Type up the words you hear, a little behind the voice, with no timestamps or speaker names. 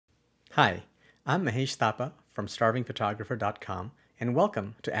Hi, I'm Mahesh Thapa from starvingphotographer.com and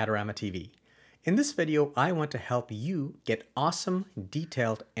welcome to Adorama TV. In this video, I want to help you get awesome,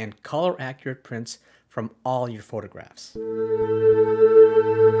 detailed, and color-accurate prints from all your photographs.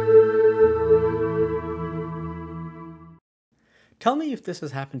 Tell me if this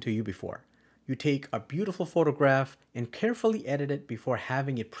has happened to you before. You take a beautiful photograph and carefully edit it before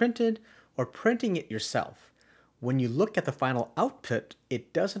having it printed or printing it yourself. When you look at the final output,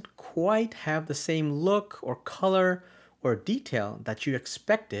 it doesn't quite have the same look or color or detail that you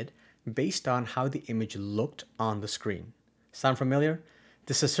expected based on how the image looked on the screen. Sound familiar?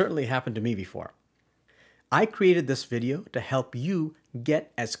 This has certainly happened to me before. I created this video to help you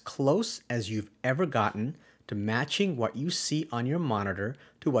get as close as you've ever gotten to matching what you see on your monitor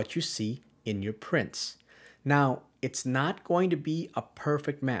to what you see in your prints. Now, it's not going to be a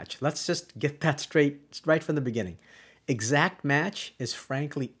perfect match. Let's just get that straight right from the beginning. Exact match is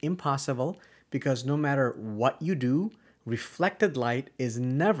frankly impossible because no matter what you do, reflected light is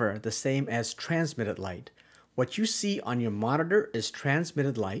never the same as transmitted light. What you see on your monitor is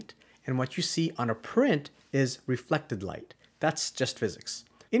transmitted light, and what you see on a print is reflected light. That's just physics.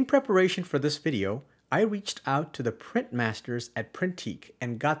 In preparation for this video, I reached out to the print masters at Printique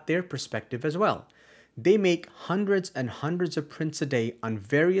and got their perspective as well. They make hundreds and hundreds of prints a day on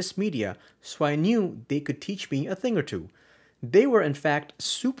various media, so I knew they could teach me a thing or two. They were in fact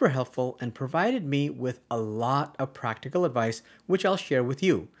super helpful and provided me with a lot of practical advice, which I'll share with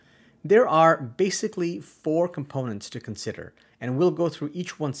you. There are basically 4 components to consider, and we'll go through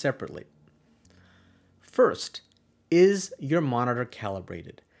each one separately. First, is your monitor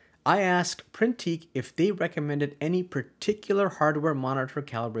calibrated? I asked Printique if they recommended any particular hardware monitor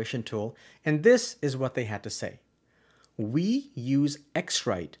calibration tool, and this is what they had to say. We use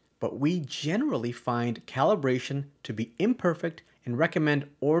X-Rite, but we generally find calibration to be imperfect and recommend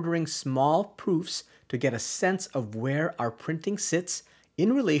ordering small proofs to get a sense of where our printing sits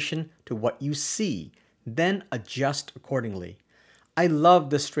in relation to what you see, then adjust accordingly. I love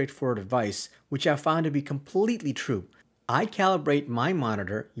this straightforward advice, which I found to be completely true. I calibrate my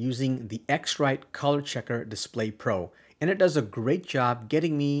monitor using the X-Rite ColorChecker Display Pro, and it does a great job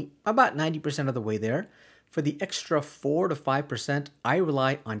getting me about 90% of the way there. For the extra 4 to 5%, I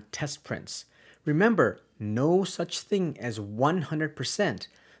rely on test prints. Remember, no such thing as 100%.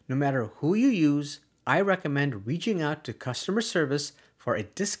 No matter who you use, I recommend reaching out to customer service for a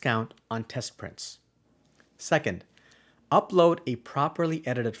discount on test prints. Second, upload a properly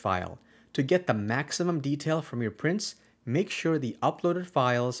edited file. To get the maximum detail from your prints, make sure the uploaded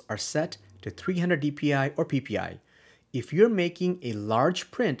files are set to 300 dpi or ppi. If you're making a large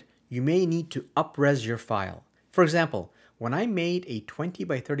print, you may need to up-res your file. For example, when I made a 20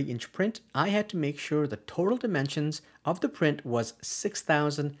 by 30 inch print, I had to make sure the total dimensions of the print was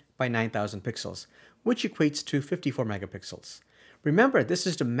 6,000 by 9,000 pixels, which equates to 54 megapixels. Remember, this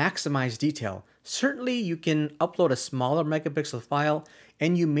is to maximize detail. Certainly, you can upload a smaller megapixel file,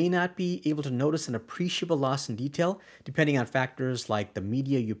 and you may not be able to notice an appreciable loss in detail, depending on factors like the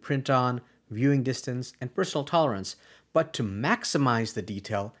media you print on, viewing distance, and personal tolerance. But to maximize the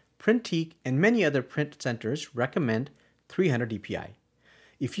detail, Printique and many other print centers recommend 300 dpi.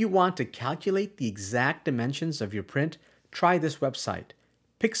 If you want to calculate the exact dimensions of your print, try this website,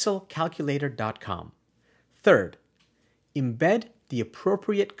 pixelcalculator.com. Third, embed the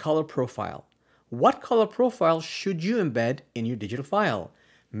appropriate color profile. What color profile should you embed in your digital file?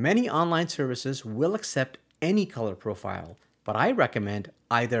 Many online services will accept any color profile, but I recommend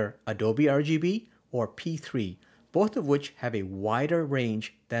either Adobe RGB or P3, both of which have a wider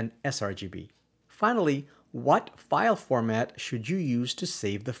range than sRGB. Finally, what file format should you use to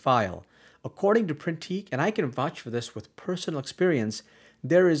save the file? According to Printique, and I can vouch for this with personal experience,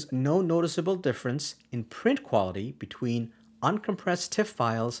 there is no noticeable difference in print quality between uncompressed TIFF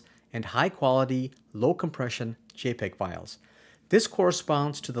files and high-quality, low-compression JPEG files. This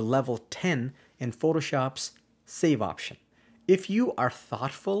corresponds to the level 10 in Photoshop's Save option. If you are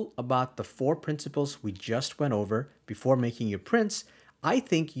thoughtful about the 4 principles we just went over before making your prints, I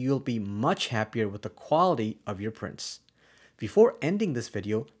think you'll be much happier with the quality of your prints. Before ending this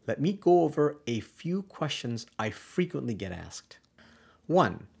video, let me go over a few questions I frequently get asked.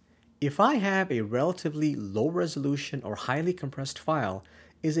 1. If I have a relatively low resolution or highly compressed file,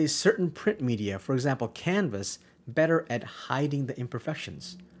 is a certain print media, for example canvas, better at hiding the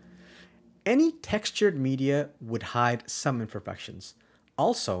imperfections? Any textured media would hide some imperfections.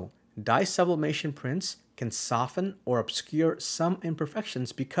 Also, dye sublimation prints can soften or obscure some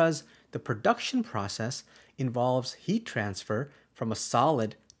imperfections because the production process involves heat transfer from a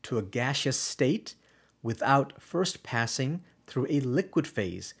solid to a gaseous state without first passing through a liquid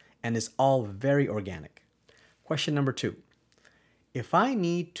phase and is all very organic. Question number 2. If I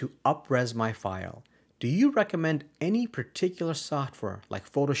need to up-res my file, do you recommend any particular software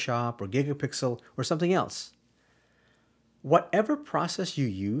like Photoshop or Gigapixel or something else? Whatever process you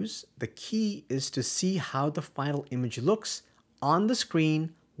use, the key is to see how the final image looks on the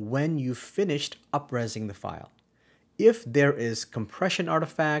screen when you've finished up-resing the file. If there is compression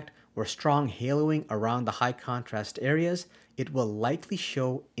artifact or strong haloing around the high contrast areas, it will likely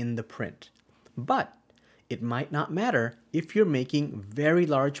show in the print. But it might not matter if you're making very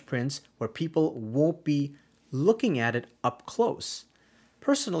large prints where people won't be looking at it up close.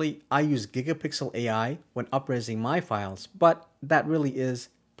 Personally, I use Gigapixel AI when up-resing my files, but that really is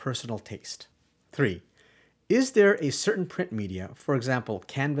personal taste. 3. Is there a certain print media, for example,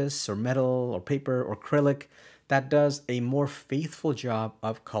 canvas or metal or paper or acrylic, that does a more faithful job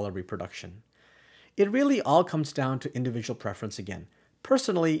of color reproduction? It really all comes down to individual preference again.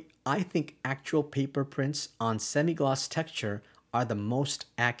 Personally, I think actual paper prints on semi-gloss texture are the most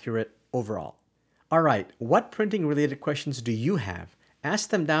accurate overall. Alright, what printing related questions do you have? Ask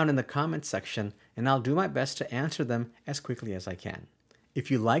them down in the comments section and I'll do my best to answer them as quickly as I can. If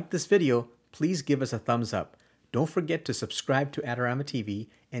you liked this video, please give us a thumbs up. Don't forget to subscribe to Adorama TV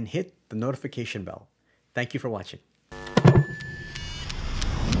and hit the notification bell. Thank you for watching.